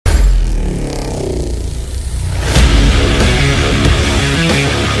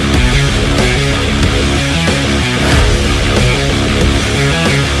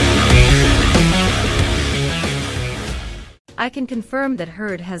I can confirm that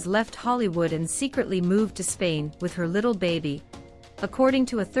Heard has left Hollywood and secretly moved to Spain with her little baby, according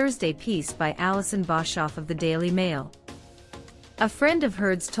to a Thursday piece by Alison Boshoff of the Daily Mail. A friend of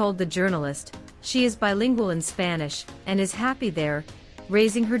Heard's told the journalist, she is bilingual in Spanish and is happy there,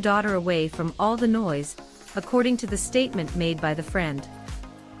 raising her daughter away from all the noise, according to the statement made by the friend.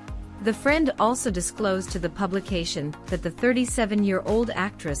 The friend also disclosed to the publication that the 37-year-old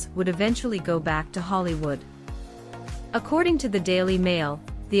actress would eventually go back to Hollywood. According to the Daily Mail,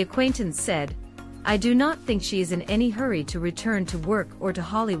 the acquaintance said, "I do not think she is in any hurry to return to work or to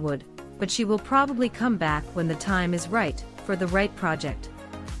Hollywood, but she will probably come back when the time is right, for the right project."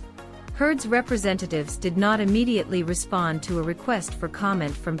 Heard's representatives did not immediately respond to a request for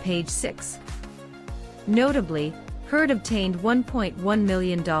comment from Page 6. Notably, Heard obtained $1.1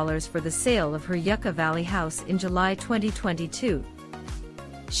 million for the sale of her Yucca Valley house in July 2022.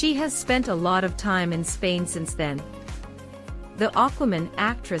 She has spent a lot of time in Spain since then. The Aquaman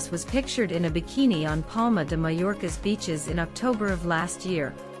actress was pictured in a bikini on Palma de Mallorca's beaches in October of last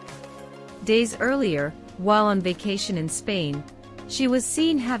year. Days earlier, while on vacation in Spain, she was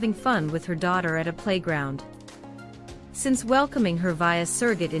seen having fun with her daughter at a playground. Since welcoming her via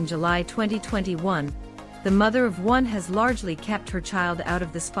surrogate in July 2021, the mother of one has largely kept her child out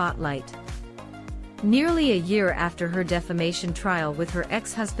of the spotlight. Nearly a year after her defamation trial with her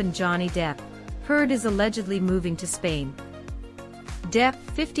ex-husband Johnny Depp, Heard is allegedly moving to Spain. Depp,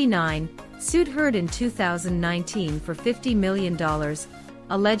 59, sued Heard in 2019 for $50 million,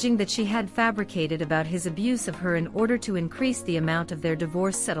 alleging that she had fabricated about his abuse of her in order to increase the amount of their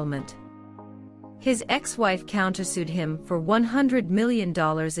divorce settlement. His ex-wife countersued him for $100 million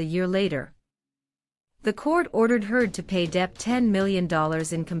a year later. The court ordered Heard to pay Depp $10 million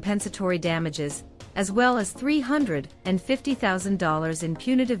in compensatory damages, as well as $350,000 in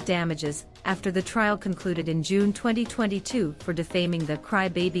punitive damages, after the trial concluded in June 2022 for defaming the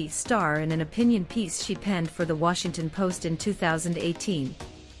 "Crybaby" star in an opinion piece she penned for The Washington Post in 2018.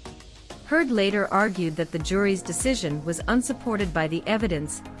 Heard later argued that the jury's decision was unsupported by the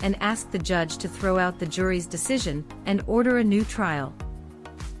evidence and asked the judge to throw out the jury's decision and order a new trial.